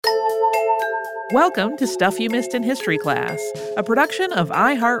Welcome to Stuff You Missed in History Class, a production of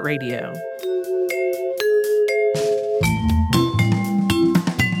iHeartRadio.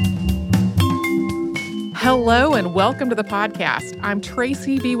 Hello and welcome to the podcast. I'm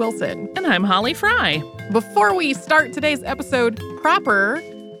Tracy V. Wilson. And I'm Holly Fry. Before we start today's episode proper,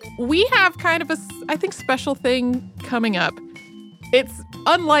 we have kind of a, special thing coming up. It's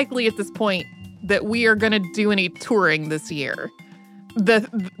unlikely at this point that we are going to do any touring this year.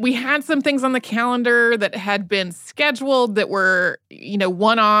 We had some things on the calendar that had been scheduled that were,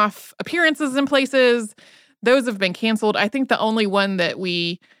 one-off appearances in places. Those have been canceled. I think the only one that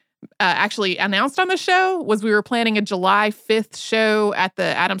we actually announced on the show was we were planning a July 5th show at the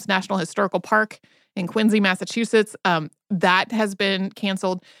Adams National Historical Park in Quincy, Massachusetts. That has been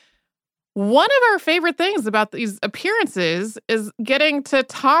canceled. One of our favorite things about these appearances is getting to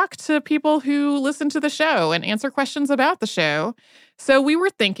talk to people who listen to the show and answer questions about the show. So we were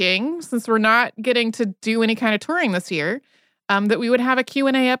thinking, since we're not getting to do any kind of touring this year, that we would have a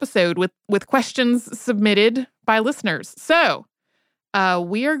Q&A episode with questions submitted by listeners. So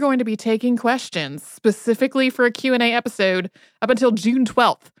we are going to be taking questions specifically for a Q&A episode up until June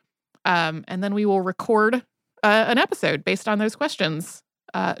 12th. And then we will record an episode based on those questions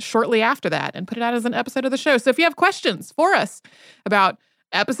shortly after that and put it out as an episode of the show. So if you have questions for us about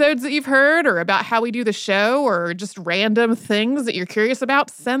episodes that you've heard or about how we do the show or just random things that you're curious about,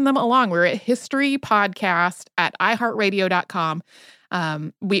 send them along. We're at historypodcast@iheartradio.com.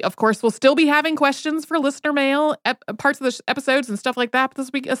 We, of course, will still be having questions for listener mail, parts of the episodes and stuff like that. But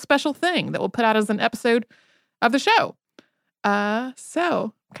this week, a special thing that we'll put out as an episode of the show.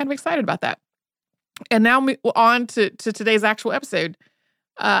 So kind of excited about that. And now on to today's actual episode.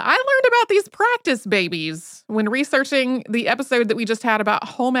 I learned about these practice babies when researching the episode that we just had about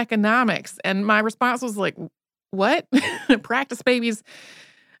home economics. And my response was like, what? Practice babies?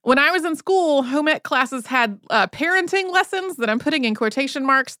 When I was in school, home ec classes had parenting lessons that I'm putting in quotation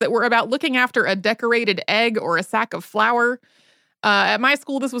marks that were about looking after a decorated egg or a sack of flour. At my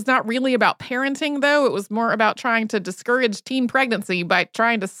school, this was not really about parenting, though. It was more about trying to discourage teen pregnancy by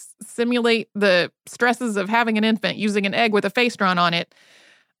trying to simulate the stresses of having an infant using an egg with a face drawn on it.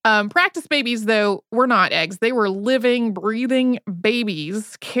 Practice babies, though, were not eggs. They were living, breathing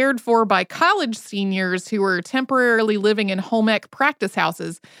babies cared for by college seniors who were temporarily living in home ec practice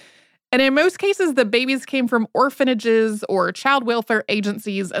houses. And in most cases, the babies came from orphanages or child welfare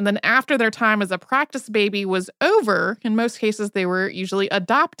agencies. And then after their time as a practice baby was over, in most cases, they were usually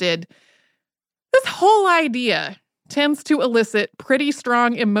adopted. This whole idea tends to elicit pretty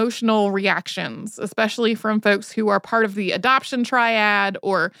strong emotional reactions, especially from folks who are part of the adoption triad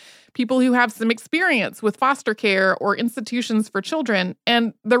or people who have some experience with foster care or institutions for children.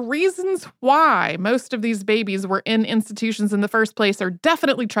 And the reasons why most of these babies were in institutions in the first place are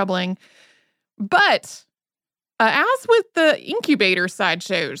definitely troubling. But as with the incubator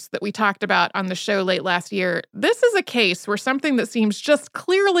sideshows that we talked about on the show late last year, this is a case where something that seems just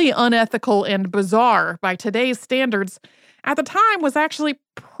clearly unethical and bizarre by today's standards at the time was actually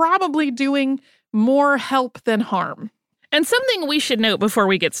probably doing more help than harm. And something we should note before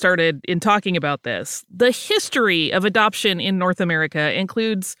we get started in talking about this, the history of adoption in North America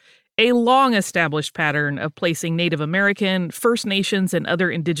includes a long-established pattern of placing Native American, First Nations, and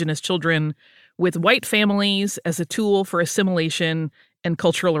other indigenous children with white families as a tool for assimilation and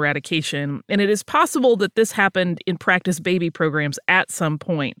cultural eradication. And it is possible that this happened in practice baby programs at some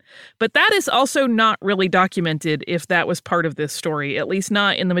point. But that is also not really documented if that was part of this story, at least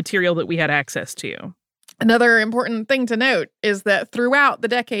not in the material that we had access to. Another important thing to note is that throughout the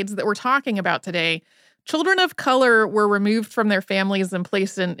decades that we're talking about today, children of color were removed from their families and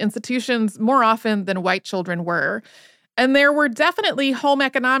placed in institutions more often than white children were. And there were definitely home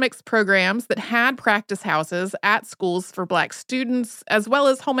economics programs that had practice houses at schools for Black students, as well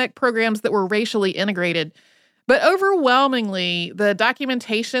as home ec programs that were racially integrated. But overwhelmingly, the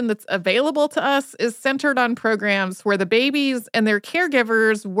documentation that's available to us is centered on programs where the babies and their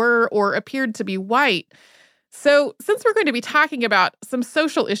caregivers were or appeared to be white. So since we're going to be talking about some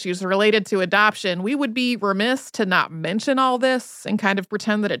social issues related to adoption, we would be remiss to not mention all this and kind of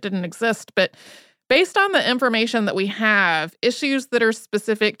pretend that it didn't exist. But based on the information that we have, issues that are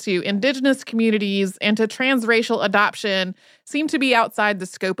specific to indigenous communities and to transracial adoption seem to be outside the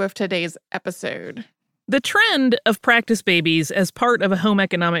scope of today's episode. The trend of practice babies as part of a home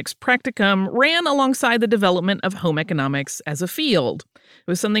economics practicum ran alongside the development of home economics as a field. It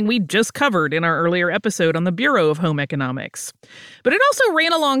was something we just covered in our earlier episode on the Bureau of Home Economics. But it also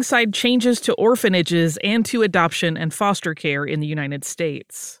ran alongside changes to orphanages and to adoption and foster care in the United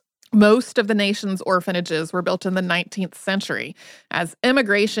States. Most of the nation's orphanages were built in the 19th century as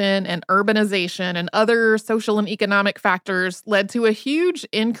immigration and urbanization and other social and economic factors led to a huge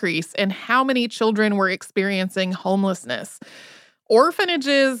increase in how many children were experiencing homelessness.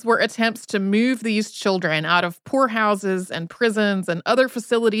 Orphanages were attempts to move these children out of poorhouses and prisons and other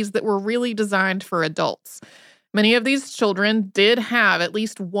facilities that were really designed for adults. Many of these children did have at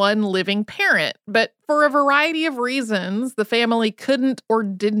least one living parent, but for a variety of reasons, the family couldn't or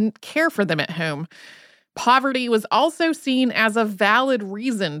didn't care for them at home. Poverty was also seen as a valid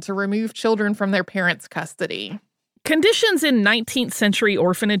reason to remove children from their parents' custody. Conditions in 19th century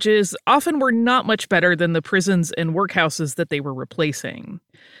orphanages often were not much better than the prisons and workhouses that they were replacing.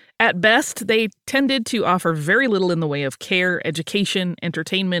 At best, they tended to offer very little in the way of care, education,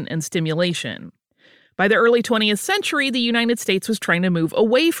 entertainment, and stimulation. By the early 20th century, the United States was trying to move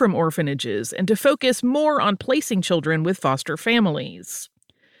away from orphanages and to focus more on placing children with foster families.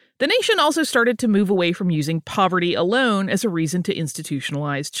 The nation also started to move away from using poverty alone as a reason to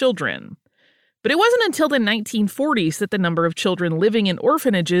institutionalize children. But it wasn't until the 1940s that the number of children living in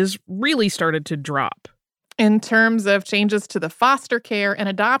orphanages really started to drop. In terms of changes to the foster care and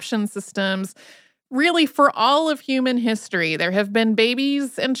adoption systems, really, for all of human history, there have been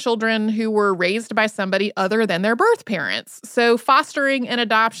babies and children who were raised by somebody other than their birth parents. So fostering and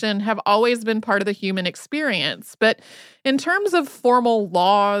adoption have always been part of the human experience. But in terms of formal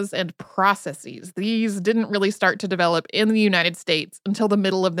laws and processes, these didn't really start to develop in the United States until the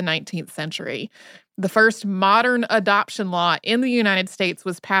middle of the 19th century. The first modern adoption law in the United States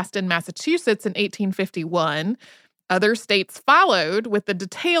was passed in Massachusetts in 1851. Other states followed, with the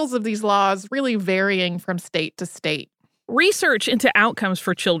details of these laws really varying from state to state. Research into outcomes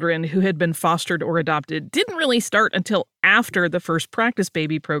for children who had been fostered or adopted didn't really start until after the first practice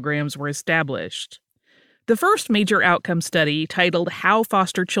baby programs were established. The first major outcome study, titled How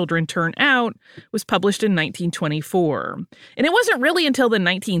Foster Children Turn Out, was published in 1924. And it wasn't really until the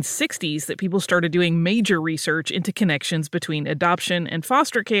 1960s that people started doing major research into connections between adoption and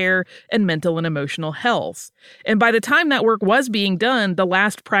foster care and mental and emotional health. And by the time that work was being done, the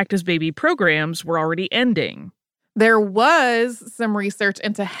last practice baby programs were already ending. There was some research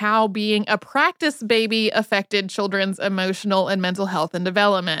into how being a practice baby affected children's emotional and mental health and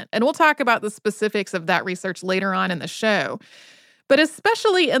development. And we'll talk about the specifics of that research later on in the show. But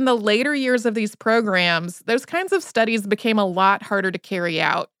especially in the later years of these programs, those kinds of studies became a lot harder to carry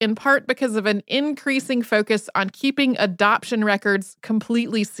out, in part because of an increasing focus on keeping adoption records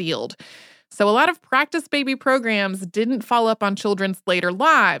completely sealed. So a lot of practice baby programs didn't follow up on children's later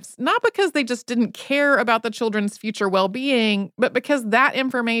lives, not because they just didn't care about the children's future well-being, but because that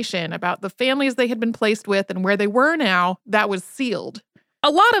information about the families they had been placed with and where they were now, that was sealed. A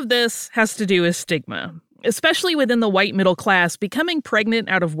lot of this has to do with stigma. Especially within the white middle class, becoming pregnant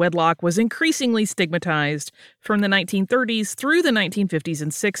out of wedlock was increasingly stigmatized from the 1930s through the 1950s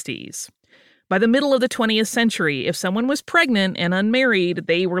and 60s. By the middle of the 20th century, if someone was pregnant and unmarried,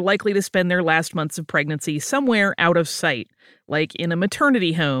 they were likely to spend their last months of pregnancy somewhere out of sight, like in a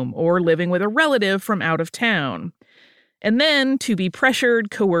maternity home or living with a relative from out of town. And then to be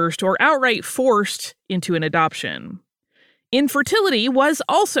pressured, coerced, or outright forced into an adoption. Infertility was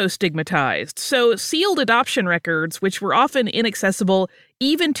also stigmatized, so sealed adoption records, which were often inaccessible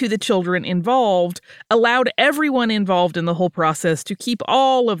even to the children involved, allowed everyone involved in the whole process to keep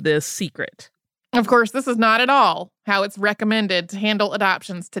all of this secret. Of course, this is not at all how it's recommended to handle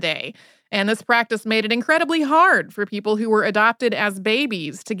adoptions today. And this practice made it incredibly hard for people who were adopted as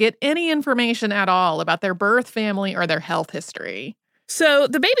babies to get any information at all about their birth family or their health history. So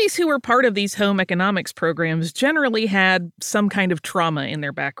the babies who were part of these home economics programs generally had some kind of trauma in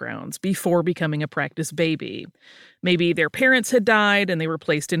their backgrounds before becoming a practice baby. Maybe their parents had died and they were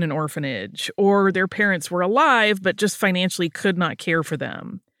placed in an orphanage, or their parents were alive but just financially could not care for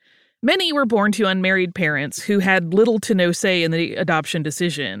them. Many were born to unmarried parents who had little to no say in the adoption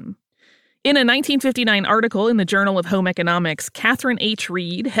decision. In a 1959 article in the Journal of Home Economics, Catherine H.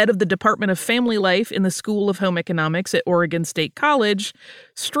 Reed, head of the Department of Family Life in the School of Home Economics at Oregon State College,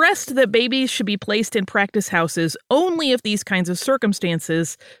 stressed that babies should be placed in practice houses only if these kinds of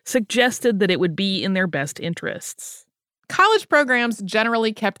circumstances suggested that it would be in their best interests. College programs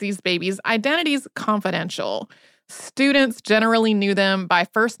generally kept these babies' identities confidential. Students generally knew them by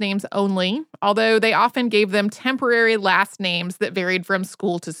first names only, although they often gave them temporary last names that varied from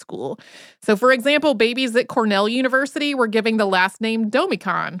school to school. So, for example, babies at Cornell University were giving the last name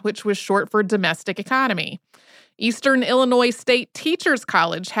Domicon, which was short for domestic economy. Eastern Illinois State Teachers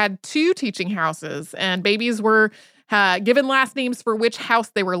College had 2 teaching houses, and babies were given last names for which house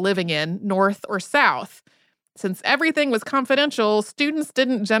they were living in, north or south. Since everything was confidential, students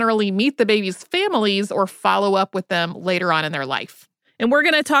didn't generally meet the babies' families or follow up with them later on in their life. And we're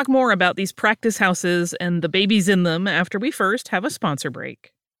going to talk more about these practice houses and the babies in them after we first have a sponsor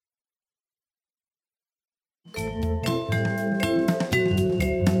break.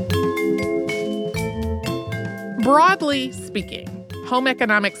 Broadly speaking, home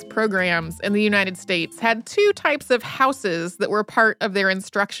economics programs in the United States had two types of houses that were part of their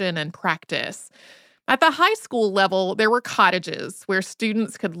instruction and practice. At the high school level, there were cottages where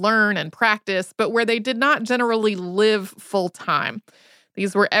students could learn and practice, but where they did not generally live full-time.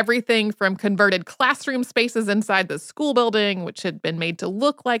 These were everything from converted classroom spaces inside the school building, which had been made to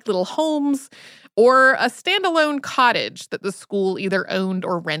look like little homes, or a standalone cottage that the school either owned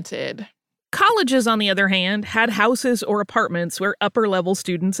or rented. Colleges, on the other hand, had houses or apartments where upper-level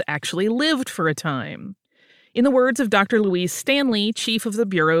students actually lived for a time. In the words of Dr. Louise Stanley, chief of the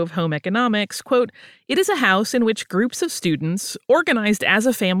Bureau of Home Economics, quote, "It is a house in which groups of students, organized as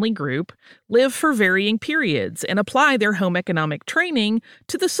a family group, live for varying periods and apply their home economic training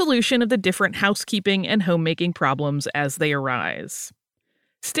to the solution of the different housekeeping and homemaking problems as they arise."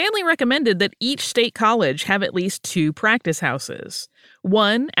 Stanley recommended that each state college have at least two practice houses,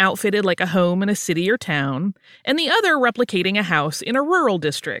 one outfitted like a home in a city or town, and the other replicating a house in a rural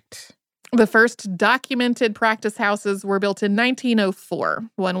district. The first documented practice houses were built in 1904.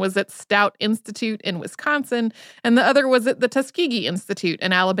 One was at Stout Institute in Wisconsin, and the other was at the Tuskegee Institute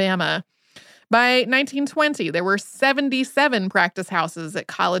in Alabama. By 1920, there were 77 practice houses at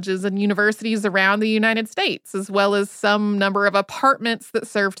colleges and universities around the United States, as well as some number of apartments that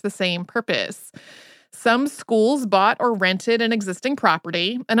served the same purpose. Some schools bought or rented an existing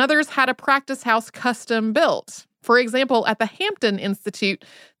property, and others had a practice house custom built. For example, at the Hampton Institute,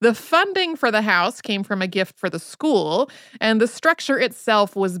 the funding for the house came from a gift for the school, and the structure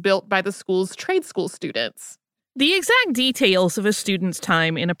itself was built by the school's trade school students. The exact details of a student's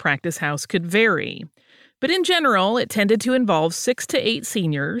time in a practice house could vary, but in general, it tended to involve 6 to 8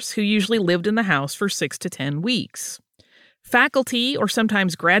 seniors who usually lived in the house for 6 to 10 weeks. Faculty or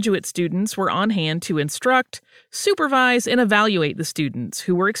sometimes graduate students were on hand to instruct, supervise, and evaluate the students,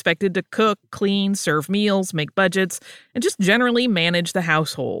 who were expected to cook, clean, serve meals, make budgets, and just generally manage the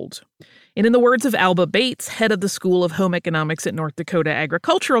household. And in the words of Alba Bates, head of the School of Home Economics at North Dakota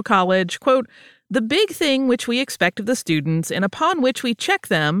Agricultural College, quote, "The big thing which we expect of the students and upon which we check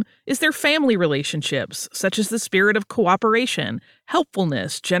them is their family relationships, such as the spirit of cooperation,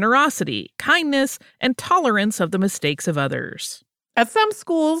 helpfulness, generosity, kindness, and tolerance of the mistakes of others." At some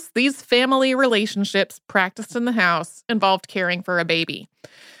schools, these family relationships practiced in the house involved caring for a baby.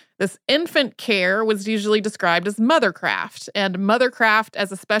 This infant care was usually described as mothercraft, and mothercraft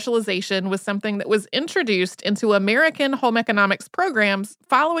as a specialization was something that was introduced into American home economics programs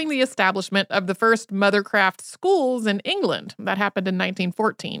following the establishment of the first mothercraft schools in England. That happened in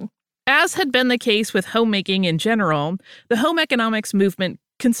 1914. As had been the case with homemaking in general, the home economics movement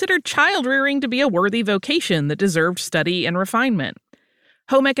considered child rearing to be a worthy vocation that deserved study and refinement.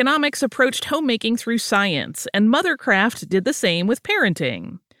 Home economics approached homemaking through science, and mothercraft did the same with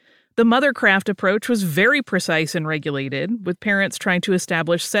parenting. The mothercraft approach was very precise and regulated, with parents trying to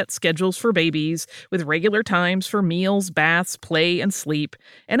establish set schedules for babies, with regular times for meals, baths, play, and sleep,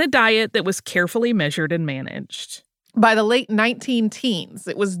 and a diet that was carefully measured and managed. By the late 19-teens,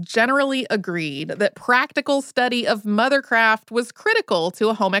 it was generally agreed that practical study of mothercraft was critical to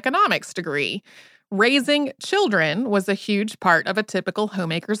a home economics degree. Raising children was a huge part of a typical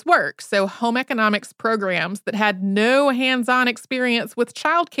homemaker's work, so home economics programs that had no hands-on experience with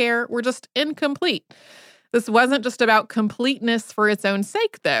childcare were just incomplete. This wasn't just about completeness for its own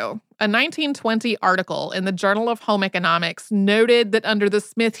sake, though. A 1920 article in the Journal of Home Economics noted that under the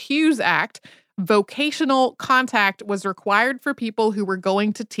Smith-Hughes Act, vocational contact was required for people who were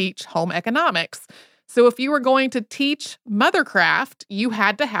going to teach home economics. So if you were going to teach mothercraft, you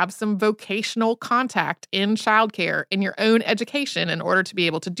had to have some vocational contact in childcare in your own education in order to be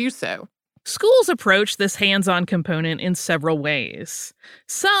able to do so. Schools approached this hands-on component in several ways.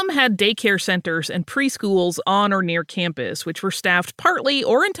 Some had daycare centers and preschools on or near campus, which were staffed partly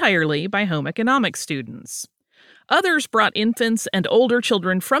or entirely by home economics students. Others brought infants and older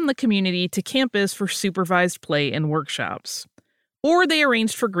children from the community to campus for supervised play and workshops. Or they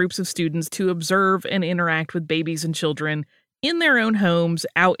arranged for groups of students to observe and interact with babies and children in their own homes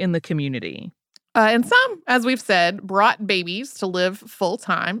out in the community. And some, as we've said, brought babies to live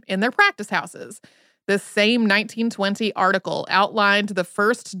full-time in their practice houses. This same 1920 article outlined the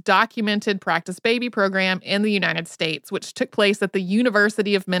first documented practice baby program in the United States, which took place at the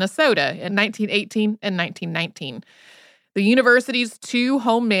University of Minnesota in 1918 and 1919. The university's 2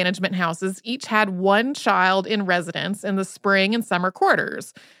 home management houses each had 1 child in residence in the spring and summer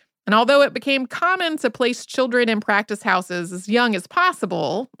quarters. And although it became common to place children in practice houses as young as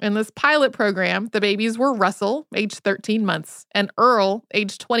possible, in this pilot program, the babies were Russell, age 13 months, and Earl,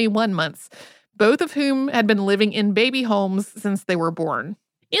 age 21 months, both of whom had been living in baby homes since they were born.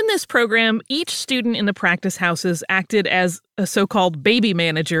 In this program, each student in the practice houses acted as a so-called baby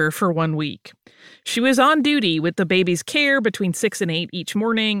manager for 1 week. She was on duty with the baby's care between 6 and 8 each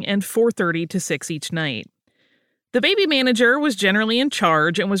morning and 4:30 to 6 each night. The baby manager was generally in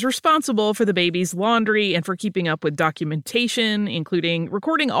charge and was responsible for the baby's laundry and for keeping up with documentation, including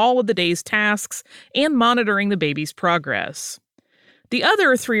recording all of the day's tasks and monitoring the baby's progress. The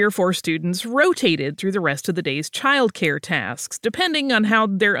other 3 or 4 students rotated through the rest of the day's childcare tasks, depending on how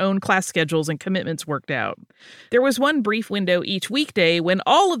their own class schedules and commitments worked out. There was one brief window each weekday when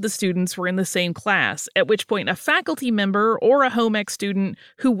all of the students were in the same class, at which point a faculty member or a home ec student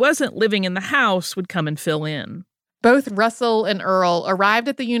who wasn't living in the house would come and fill in. Both Russell and Earl arrived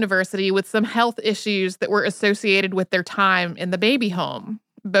at the university with some health issues that were associated with their time in the baby home.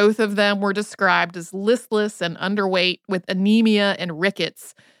 Both of them were described as listless and underweight with anemia and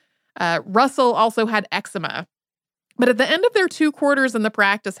rickets. Russell also had eczema. But at the end of their 2 quarters in the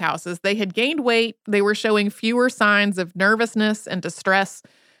practice houses, they had gained weight. They were showing fewer signs of nervousness and distress.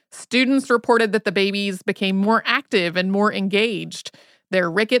 Students reported that the babies became more active and more engaged. Their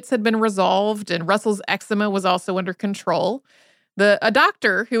rickets had been resolved, and Russell's eczema was also under control. A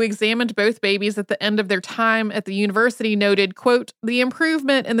doctor who examined both babies at the end of their time at the university noted, quote, "The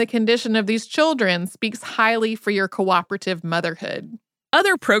improvement in the condition of these children speaks highly for your cooperative motherhood."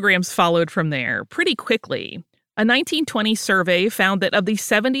 Other programs followed from there pretty quickly. A 1920 survey found that of the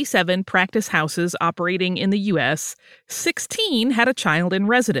 77 practice houses operating in the U.S., 16 had a child in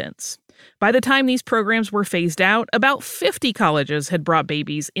residence. By the time these programs were phased out, about 50 colleges had brought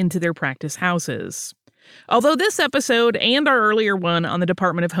babies into their practice houses. Although this episode and our earlier one on the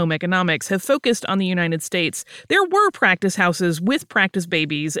Department of Home Economics have focused on the United States, there were practice houses with practice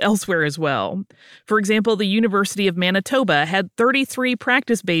babies elsewhere as well. For example, the University of Manitoba had 33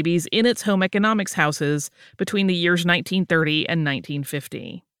 practice babies in its home economics houses between the years 1930 and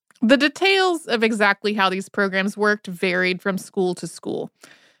 1950. The details of exactly how these programs worked varied from school to school.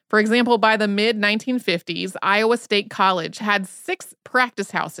 For example, by the mid-1950s, Iowa State College had 6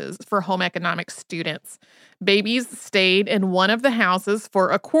 practice houses for home economics students. Babies stayed in one of the houses for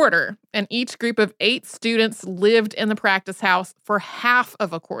a quarter, and each group of 8 students lived in the practice house for half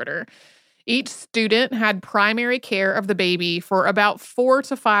of a quarter. Each student had primary care of the baby for about 4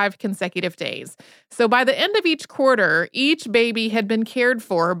 to 5 consecutive days. So by the end of each quarter, each baby had been cared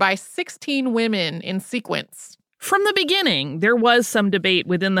for by 16 women in sequence. From the beginning, there was some debate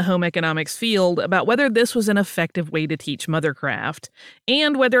within the home economics field about whether this was an effective way to teach mothercraft,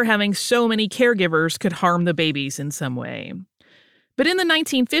 and whether having so many caregivers could harm the babies in some way. But in the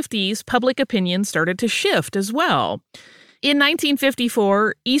 1950s, public opinion started to shift as well. In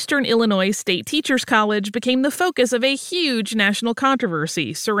 1954, Eastern Illinois State Teachers College became the focus of a huge national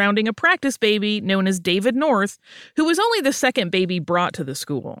controversy surrounding a practice baby known as David North, who was only the second baby brought to the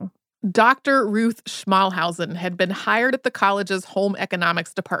school. Dr. Ruth Schmalhausen had been hired at the college's home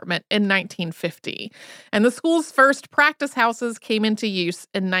economics department in 1950, and the school's first practice houses came into use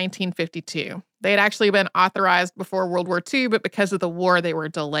in 1952. They had actually been authorized before World War II, but because of the war, they were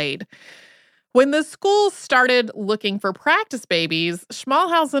delayed. When the school started looking for practice babies,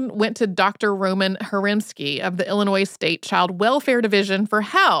 Schmalhausen went to Dr. Roman Haremsky of the Illinois State Child Welfare Division for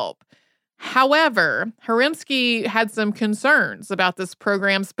help. However, Haremsky had some concerns about this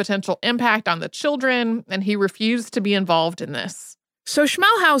program's potential impact on the children, and he refused to be involved in this. So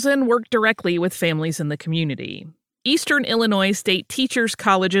Schmalhausen worked directly with families in the community. Eastern Illinois State Teachers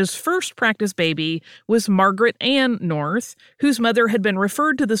College's first practice baby was Margaret Ann North, whose mother had been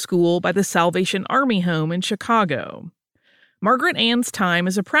referred to the school by the Salvation Army Home in Chicago. Margaret Ann's time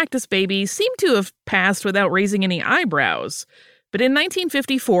as a practice baby seemed to have passed without raising any eyebrows. But in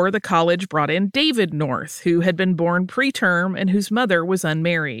 1954, the college brought in David North, who had been born preterm and whose mother was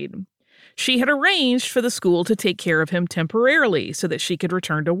unmarried. She had arranged for the school to take care of him temporarily so that she could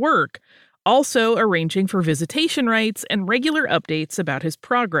return to work, also arranging for visitation rights and regular updates about his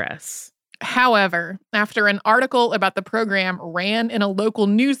progress. However, after an article about the program ran in a local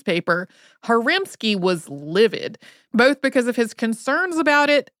newspaper, Haremsky was livid, both because of his concerns about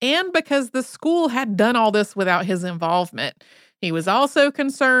it and because the school had done all this without his involvement. He was also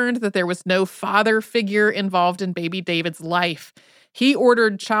concerned that there was no father figure involved in baby David's life. He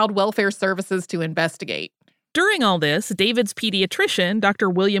ordered Child Welfare Services to investigate. During all this, David's pediatrician, Dr.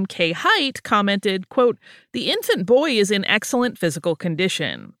 William K. Height, commented, quote, "The infant boy is in excellent physical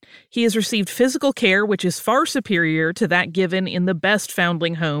condition. He has received physical care which is far superior to that given in the best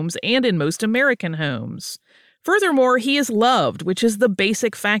foundling homes and in most American homes. Furthermore, he is loved, which is the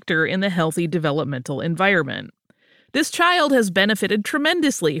basic factor in the healthy developmental environment. This child has benefited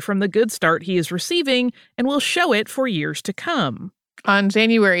tremendously from the good start he is receiving and will show it for years to come." On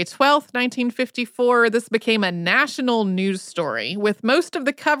January 12th, 1954, this became a national news story, with most of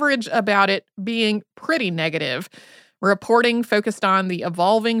the coverage about it being pretty negative. Reporting focused on the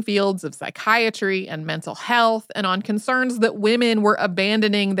evolving fields of psychiatry and mental health, and on concerns that women were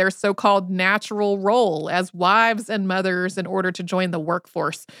abandoning their so-called natural role as wives and mothers in order to join the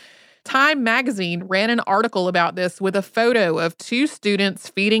workforce. Time magazine ran an article about this with a photo of two students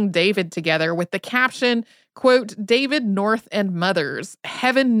feeding David together with the caption, quote, "David North and mothers,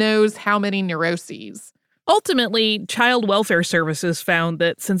 heaven knows how many neuroses." Ultimately, Child Welfare Services found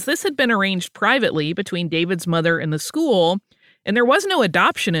that since this had been arranged privately between David's mother and the school, and there was no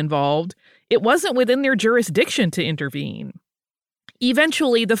adoption involved, it wasn't within their jurisdiction to intervene.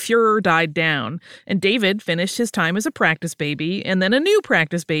 Eventually, the furor died down, and David finished his time as a practice baby, and then a new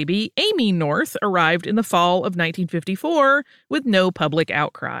practice baby, Amy North, arrived in the fall of 1954 with no public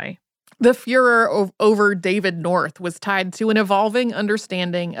outcry. The furor over David North was tied to an evolving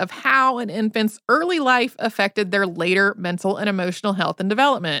understanding of how an infant's early life affected their later mental and emotional health and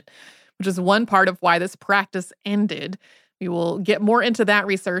development, which is one part of why this practice ended. We will get more into that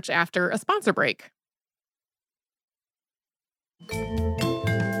research after a sponsor break.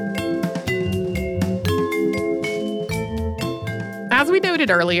 As we noted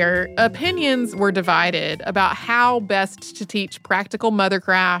earlier, opinions were divided about how best to teach practical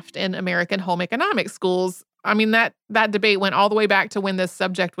mothercraft in American home economics schools. I mean, that debate went all the way back to when this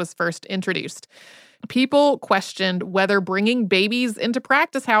subject was first introduced. People questioned whether bringing babies into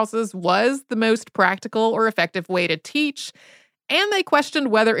practice houses was the most practical or effective way to teach, and they questioned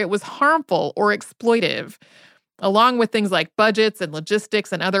whether it was harmful or exploitive. Along with things like budgets and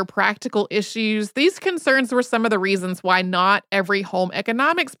logistics and other practical issues, these concerns were some of the reasons why not every home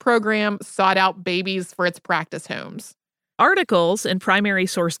economics program sought out babies for its practice homes. Articles and primary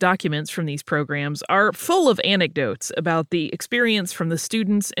source documents from these programs are full of anecdotes about the experience from the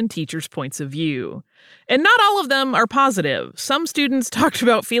students' and teachers' points of view. And not all of them are positive. Some students talked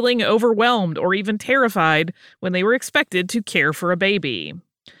about feeling overwhelmed or even terrified when they were expected to care for a baby.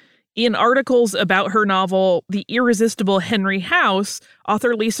 In articles about her novel, The Irresistible Henry House,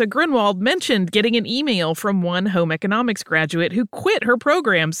 author Lisa Grunwald mentioned getting an email from one home economics graduate who quit her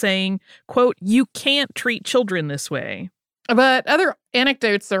program saying, quote, "You can't treat children this way." But other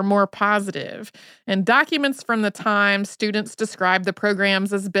anecdotes are more positive. In documents from the time, students describe the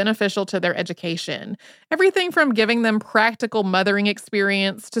programs as beneficial to their education. Everything from giving them practical mothering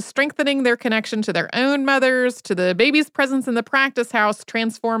experience to strengthening their connection to their own mothers, to the baby's presence in the practice house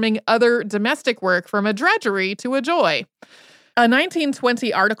transforming other domestic work from a drudgery to a joy. A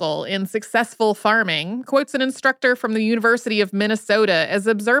 1920 article in Successful Farming quotes an instructor from the University of Minnesota as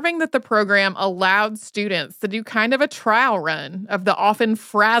observing that the program allowed students to do kind of a trial run of the often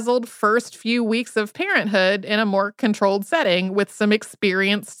frazzled first few weeks of parenthood in a more controlled setting with some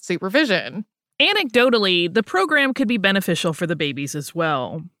experienced supervision. Anecdotally, the program could be beneficial for the babies as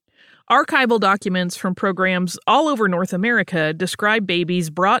well. Archival documents from programs all over North America describe babies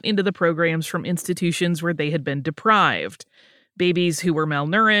brought into the programs from institutions where they had been deprived. Babies who were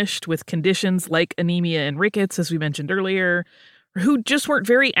malnourished with conditions like anemia and rickets, as we mentioned earlier, who just weren't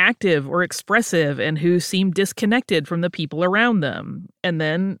very active or expressive and who seemed disconnected from the people around them. And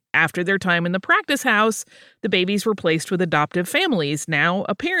then, after their time in the practice house, the babies were placed with adoptive families, now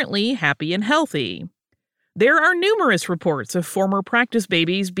apparently happy and healthy. There are numerous reports of former practice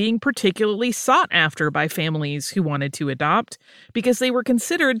babies being particularly sought after by families who wanted to adopt because they were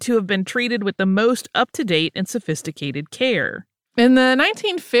considered to have been treated with the most up-to-date and sophisticated care. In the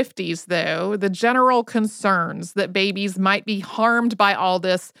 1950s, though, the general concerns that babies might be harmed by all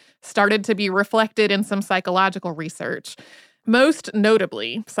this started to be reflected in some psychological research. Most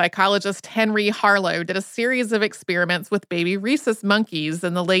notably, psychologist Henry Harlow did a series of experiments with baby rhesus monkeys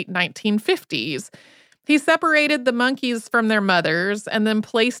in the late 1950s. He separated the monkeys from their mothers and then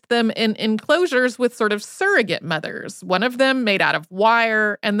placed them in enclosures with sort of surrogate mothers, one of them made out of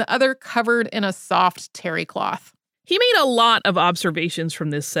wire and the other covered in a soft terry cloth. He made a lot of observations from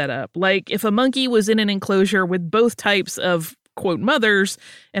this setup, like if a monkey was in an enclosure with both types of, quote, mothers,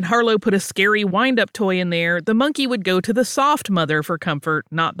 and Harlow put a scary wind-up toy in there, the monkey would go to the soft mother for comfort,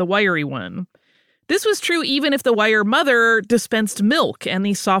 not the wiry one. This was true even if the wire mother dispensed milk and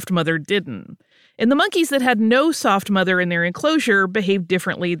the soft mother didn't. And the monkeys that had no soft mother in their enclosure behaved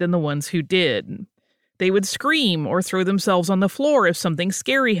differently than the ones who did. They would scream or throw themselves on the floor if something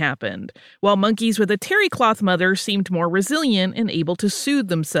scary happened, while monkeys with a terry cloth mother seemed more resilient and able to soothe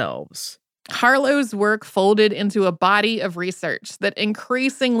themselves. Harlow's work folded into a body of research that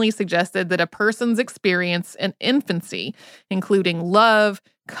increasingly suggested that a person's experience in infancy, including love,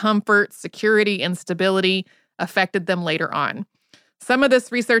 comfort, security, and stability, affected them later on. Some of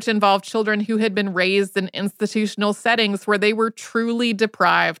this research involved children who had been raised in institutional settings where they were truly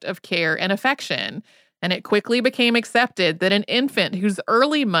deprived of care and affection. And it quickly became accepted that an infant whose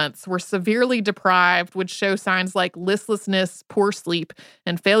early months were severely deprived would show signs like listlessness, poor sleep,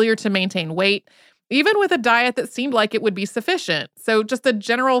 and failure to maintain weight, even with a diet that seemed like it would be sufficient. So just a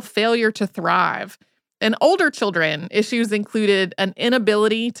general failure to thrive. In older children, issues included an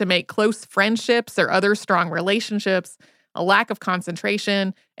inability to make close friendships or other strong relationships, a lack of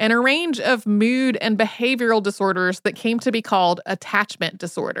concentration, and a range of mood and behavioral disorders that came to be called attachment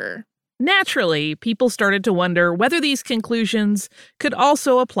disorder. Naturally, people started to wonder whether these conclusions could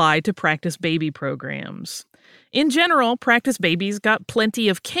also apply to practice baby programs. In general, practice babies got plenty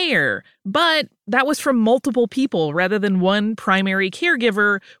of care, but that was from multiple people rather than one primary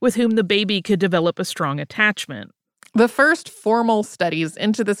caregiver with whom the baby could develop a strong attachment. The first formal studies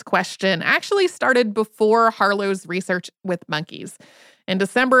into this question actually started before Harlow's research with monkeys. In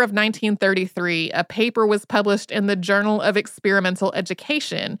December of 1933, a paper was published in the Journal of Experimental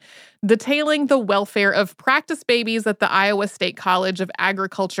Education detailing the welfare of practice babies at the Iowa State College of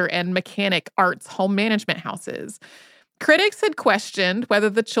Agriculture and Mechanic Arts home management houses. Critics had questioned whether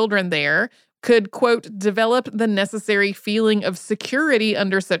the children there could, quote, develop the necessary feeling of security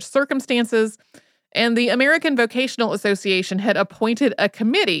under such circumstances, and the American Vocational Association had appointed a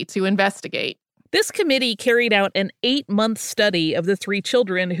committee to investigate. This committee carried out an 8-month study of the 3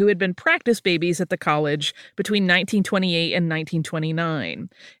 children who had been practice babies at the college between 1928 and 1929,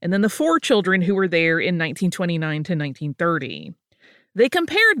 and then the 4 children who were there in 1929 to 1930. They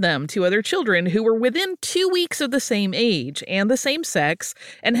compared them to other children who were within 2 weeks of the same age and the same sex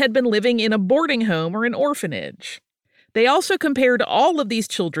and had been living in a boarding home or an orphanage. They also compared all of these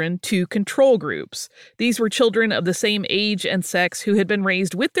children to control groups. These were children of the same age and sex who had been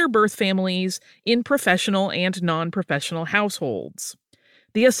raised with their birth families in professional and non-professional households.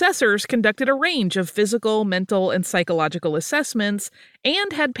 The assessors conducted a range of physical, mental, and psychological assessments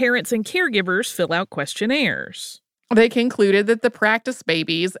and had parents and caregivers fill out questionnaires. They concluded that the practice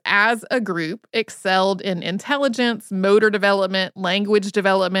babies, as a group, excelled in intelligence, motor development, language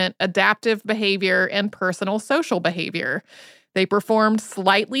development, adaptive behavior, and personal social behavior. They performed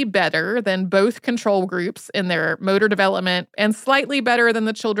slightly better than both control groups in their motor development and slightly better than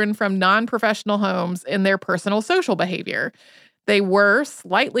the children from non-professional homes in their personal social behavior. They were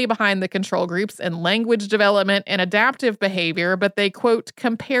slightly behind the control groups in language development and adaptive behavior, but they, quote,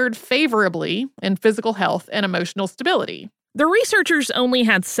 compared favorably in physical health and emotional stability. The researchers only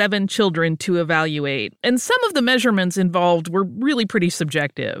had 7 children to evaluate, and some of the measurements involved were really pretty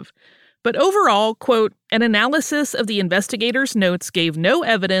subjective. But overall, quote, an analysis of the investigators' notes gave no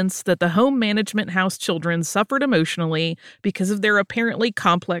evidence that the home management house children suffered emotionally because of their apparently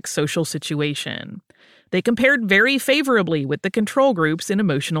complex social situation. They compared very favorably with the control groups in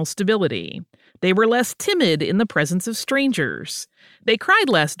emotional stability. They were less timid in the presence of strangers. They cried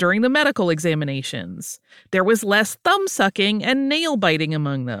less during the medical examinations. There was less thumb-sucking and nail-biting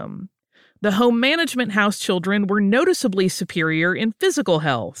among them. The home management house children were noticeably superior in physical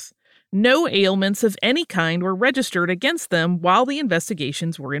health. No ailments of any kind were registered against them while the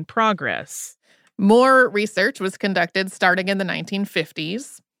investigations were in progress. More research was conducted starting in the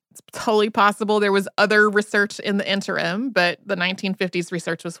 1950s. It's totally possible there was other research in the interim, but the 1950s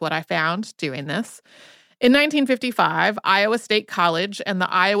research was what I found doing this. In 1955, Iowa State College and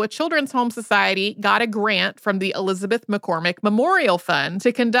the Iowa Children's Home Society got a grant from the Elizabeth McCormick Memorial Fund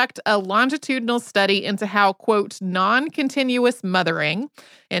to conduct a longitudinal study into how, quote, non-continuous mothering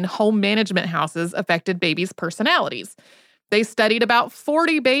in home management houses affected babies' personalities. They studied about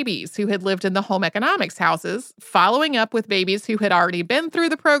 40 babies who had lived in the home economics houses, following up with babies who had already been through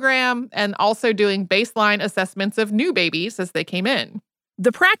the program and also doing baseline assessments of new babies as they came in.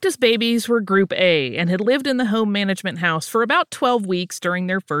 The practice babies were Group A and had lived in the home management house for about 12 weeks during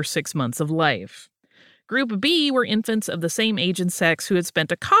their first 6 months of life. Group B were infants of the same age and sex who had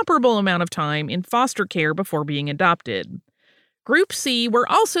spent a comparable amount of time in foster care before being adopted. Group C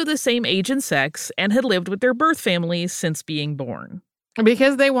were also the same age and sex and had lived with their birth families since being born.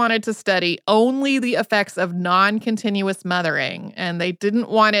 Because they wanted to study only the effects of non-continuous mothering, and they didn't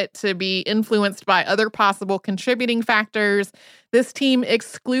want it to be influenced by other possible contributing factors. This team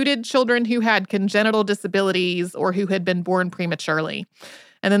excluded children who had congenital disabilities or who had been born prematurely.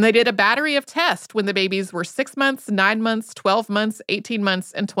 And then they did a battery of tests when the babies were 6 months, 9 months, 12 months, 18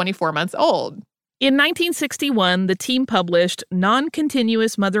 months, and 24 months old. In 1961, the team published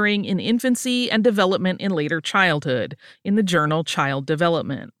Non-Continuous Mothering in Infancy and Development in Later Childhood in the journal Child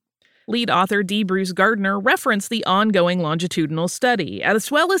Development. Lead author D. Bruce Gardner referenced the ongoing longitudinal study, as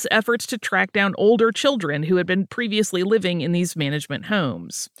well as efforts to track down older children who had been previously living in these management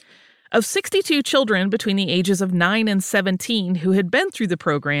homes. Of 62 children between the ages of 9 and 17 who had been through the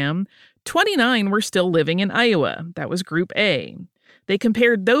program, 29 were still living in Iowa. That was Group A. They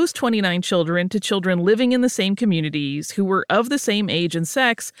compared those 29 children to children living in the same communities who were of the same age and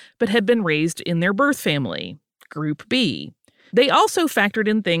sex but had been raised in their birth family, Group B. They also factored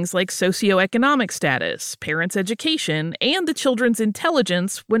in things like socioeconomic status, parents' education, and the children's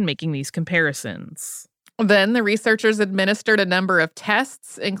intelligence when making these comparisons. Then the researchers administered a number of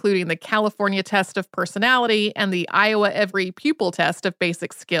tests, including the California Test of Personality and the Iowa Every Pupil Test of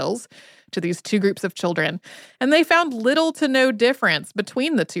Basic Skills, to these two groups of children, and they found little to no difference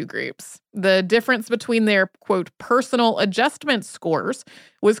between the two groups. The difference between their, quote, personal adjustment scores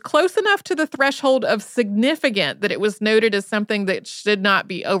was close enough to the threshold of significant that it was noted as something that should not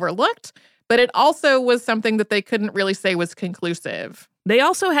be overlooked, but it also was something that they couldn't really say was conclusive. They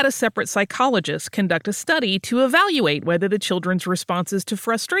also had a separate psychologist conduct a study to evaluate whether the children's responses to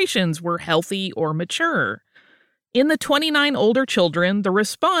frustrations were healthy or mature. In the 29 older children, the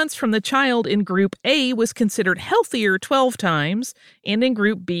response from the child in Group A was considered healthier 12 times, and in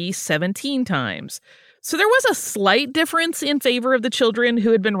Group B, 17 times. So there was a slight difference in favor of the children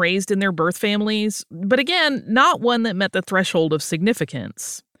who had been raised in their birth families, but again, not one that met the threshold of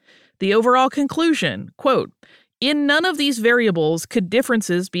significance. The overall conclusion, quote, in none of these variables could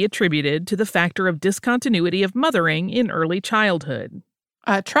differences be attributed to the factor of discontinuity of mothering in early childhood.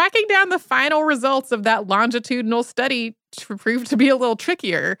 Tracking down the final results of that longitudinal study proved to be a little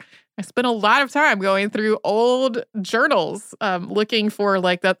trickier. I spent a lot of time going through old journals looking for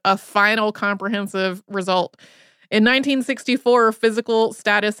a final comprehensive result. In 1964, Physical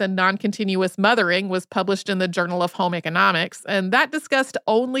Status and Non-Continuous Mothering was published in the Journal of Home Economics, and that discussed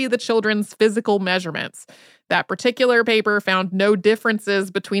only the children's physical measurements. That particular paper found no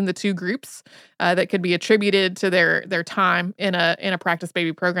differences between the two groups that could be attributed to their time in a practice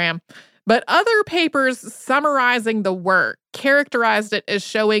baby program. But other papers summarizing the work characterized it as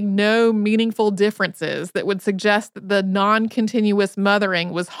showing no meaningful differences that would suggest that the non-continuous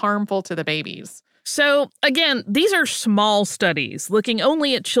mothering was harmful to the babies. So, again, these are small studies looking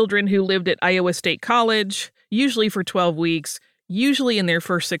only at children who lived at Iowa State College, usually for 12 weeks, usually in their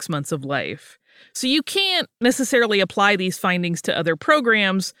first 6 months of life. So you can't necessarily apply these findings to other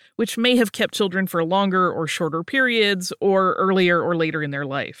programs, which may have kept children for longer or shorter periods, or earlier or later in their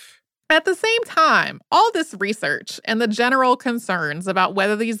life. At the same time, all this research and the general concerns about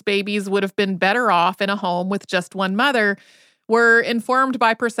whether these babies would have been better off in a home with just one mother were informed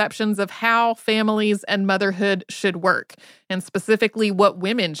by perceptions of how families and motherhood should work, and specifically what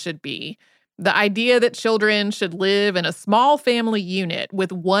women should be. The idea that children should live in a small family unit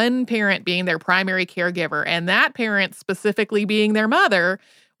with one parent being their primary caregiver and that parent specifically being their mother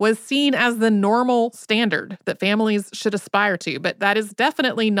was seen as the normal standard that families should aspire to, but that is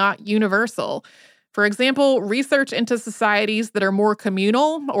definitely not universal. For example, research into societies that are more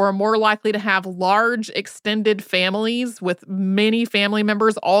communal or are more likely to have large extended families with many family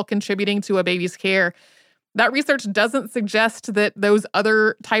members all contributing to a baby's care, that research doesn't suggest that those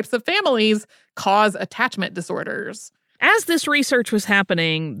other types of families cause attachment disorders. As this research was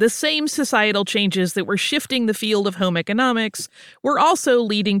happening, the same societal changes that were shifting the field of home economics were also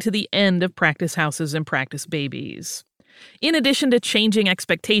leading to the end of practice houses and practice babies. In addition to changing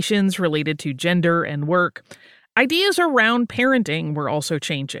expectations related to gender and work, ideas around parenting were also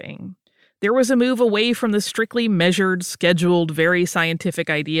changing. There was a move away from the strictly measured, scheduled, very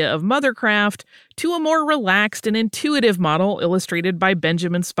scientific idea of mothercraft to a more relaxed and intuitive model illustrated by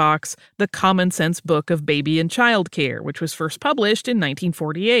Benjamin Spock's The Common Sense Book of Baby and Child Care, which was first published in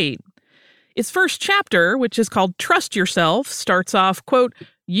 1948. Its first chapter, which is called Trust Yourself, starts off, quote,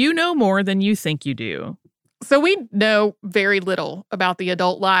 "You know more than you think you do." So we know very little about the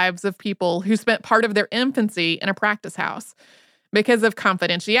adult lives of people who spent part of their infancy in a practice house. Because of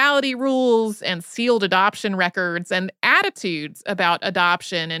confidentiality rules and sealed adoption records and attitudes about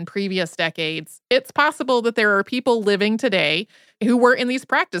adoption in previous decades, it's possible that there are people living today who were in these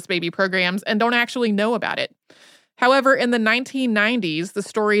practice baby programs and don't actually know about it. However, in the 1990s, the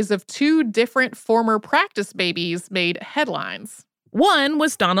stories of two different former practice babies made headlines. One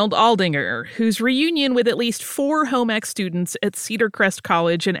was Donald Aldinger, whose reunion with at least 4 home ec students at Cedar Crest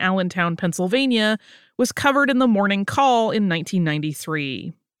College in Allentown, Pennsylvania, was covered in the Morning Call in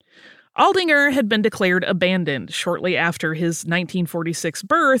 1993. Aldinger had been declared abandoned shortly after his 1946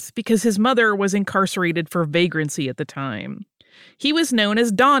 birth because his mother was incarcerated for vagrancy at the time. He was known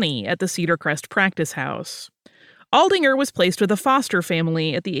as Donnie at the Cedar Crest practice house. Aldinger was placed with a foster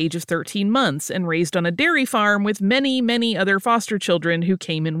family at the age of 13 months and raised on a dairy farm with many, many other foster children who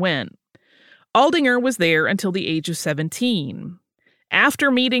came and went. Aldinger was there until the age of 17.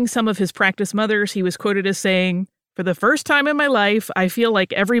 After meeting some of his practice mothers, he was quoted as saying, "For the first time in my life, I feel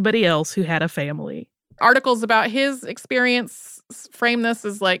like everybody else who had a family." Articles about his experience frame this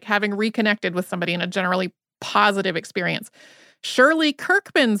as like having reconnected with somebody in a generally positive experience. Shirley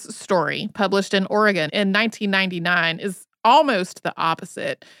Kirkman's story, published in Oregon in 1999, is almost the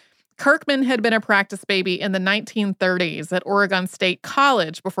opposite. Kirkman had been a practice baby in the 1930s at Oregon State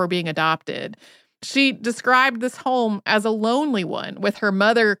College before being adopted. She described this home as a lonely one, with her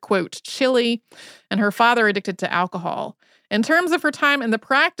mother, quote, chilly, and her father addicted to alcohol. In terms of her time in the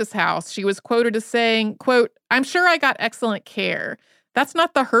practice house, she was quoted as saying, quote, "I'm sure I got excellent care. That's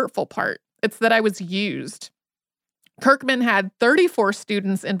not the hurtful part. It's that I was used." Kirkman had 34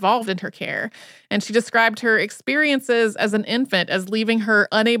 students involved in her care, and she described her experiences as an infant as leaving her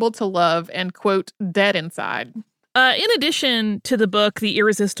unable to love and, quote, dead inside. In addition to the book The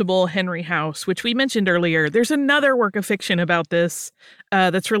Irresistible Henry House, which we mentioned earlier, there's another work of fiction about this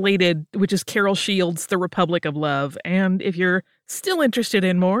that's related, which is Carol Shields' The Republic of Love. And if you're still interested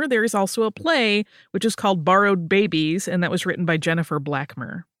in more, there's also a play, which is called Borrowed Babies, and that was written by Jennifer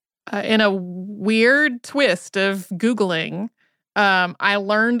Blackmer. In a weird twist of Googling, I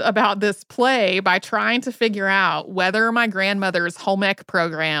learned about this play by trying to figure out whether my grandmother's home ec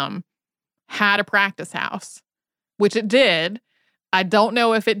program had a practice house, which it did. I don't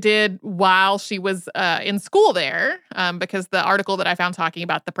know if it did while she was in school there, because the article that I found talking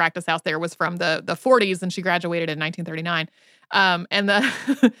about the practice house there was from the 40s, and she graduated in 1939. And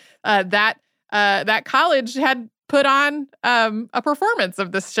that college had put on a performance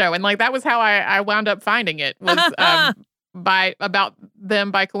of this show, and like that was how I wound up finding it, was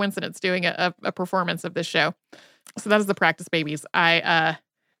by coincidence doing a performance of this show. So that is the Practice Babies. A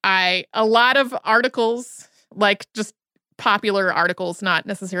lot of articles, like just popular articles, not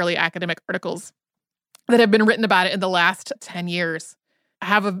necessarily academic articles, that have been written about it in the last 10 years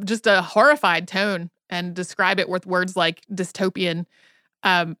have just a horrified tone and describe it with words like dystopian,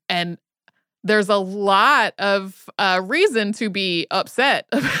 and there's a lot of reason to be upset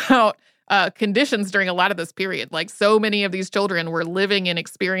about conditions during a lot of this period. Like, so many of these children were living in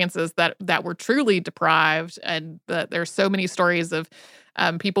experiences that were truly deprived, and there's so many stories of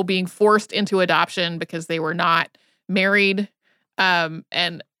people being forced into adoption because they were not married,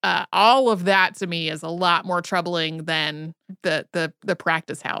 and all of that to me is a lot more troubling than the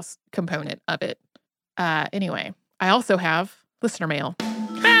practice house component of it. Anyway, I also have listener mail.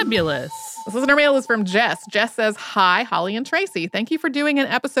 Fabulous. This listener mail is from Jess. Jess says, "Hi, Holly and Tracy. Thank you for doing an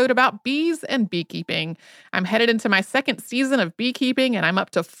episode about bees and beekeeping. I'm headed into my second season of beekeeping, and I'm up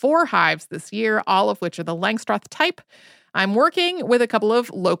to 4 hives this year, all of which are the Langstroth type. I'm working with a couple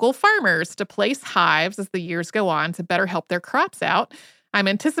of local farmers to place hives as the years go on to better help their crops out. I'm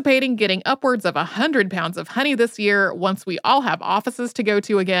anticipating getting upwards of 100 pounds of honey this year. Once we all have offices to go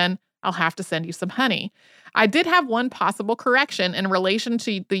to again, I'll have to send you some honey. I did have one possible correction in relation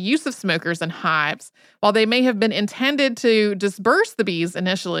to the use of smokers in hives. While they may have been intended to disperse the bees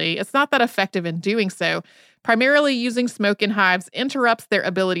initially, it's not that effective in doing so. Primarily, using smoke in hives interrupts their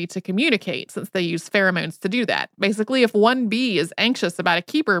ability to communicate, since they use pheromones to do that. Basically, if one bee is anxious about a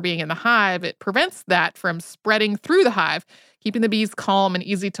keeper being in the hive, it prevents that from spreading through the hive, keeping the bees calm and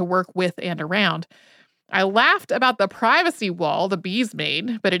easy to work with and around. I laughed about the privacy wall the bees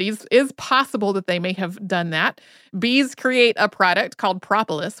made, but it is possible that they may have done that. Bees create a product called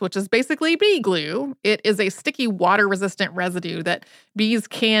propolis, which is basically bee glue. It is a sticky, water-resistant residue that bees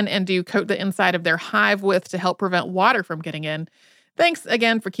can and do coat the inside of their hive with to help prevent water from getting in. Thanks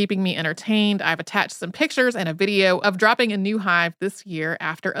again for keeping me entertained. I've attached some pictures and a video of dropping a new hive this year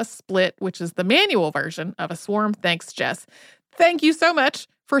after a split, which is the manual version of a swarm. Thanks, Jess." Thank you so much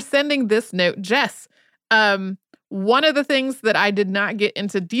for sending this note, Jess. One of the things that I did not get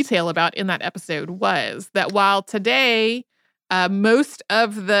into detail about in that episode was that while today, most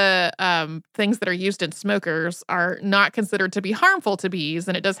of the things that are used in smokers are not considered to be harmful to bees,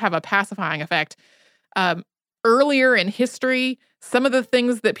 and it does have a pacifying effect, earlier in history, some of the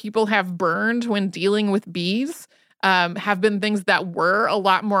things that people have burned when dealing with bees have been things that were a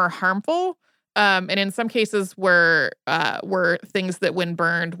lot more harmful. And in some cases were things that when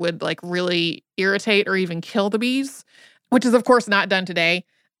burned would like really irritate or even kill the bees, which is of course not done today.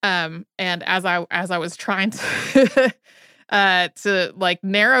 And as I was trying to to like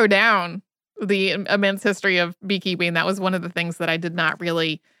narrow down the immense history of beekeeping, that was one of the things that I did not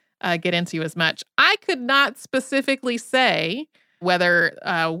really get into as much. I could not specifically say whether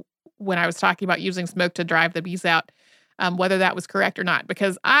when I was talking about using smoke to drive the bees out, whether that was correct or not,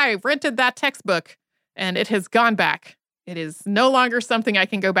 because I rented that textbook and it has gone back. It is no longer something I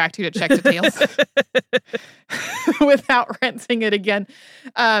can go back to check details without renting it again.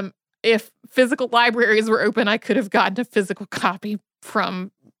 If physical libraries were open, I could have gotten a physical copy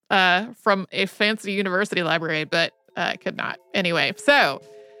from a fancy university library, but I could not. Anyway, so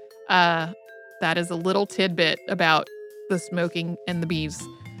that is a little tidbit about the smoking and the bees.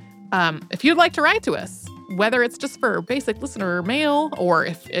 If you'd like to write to us, whether it's just for basic listener mail, or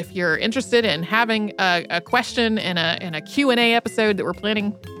if you're interested in having a question in a Q&A episode that we're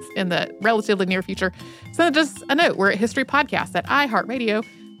planning in the relatively near future, send us a note. We're at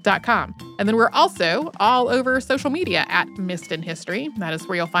historypodcast@iheartradio.com. And then we're also all over social media at Missed in History. That is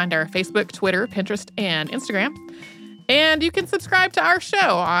where you'll find our Facebook, Twitter, Pinterest, and Instagram. And you can subscribe to our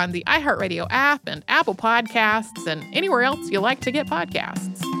show on the iHeartRadio app and Apple Podcasts and anywhere else you like to get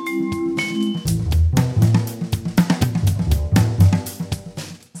podcasts.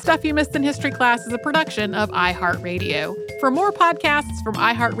 Stuff You Missed in History Class is a production of iHeartRadio. For more podcasts from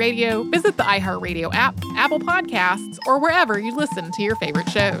iHeartRadio, visit the iHeartRadio app, Apple Podcasts, or wherever you listen to your favorite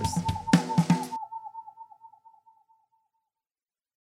shows.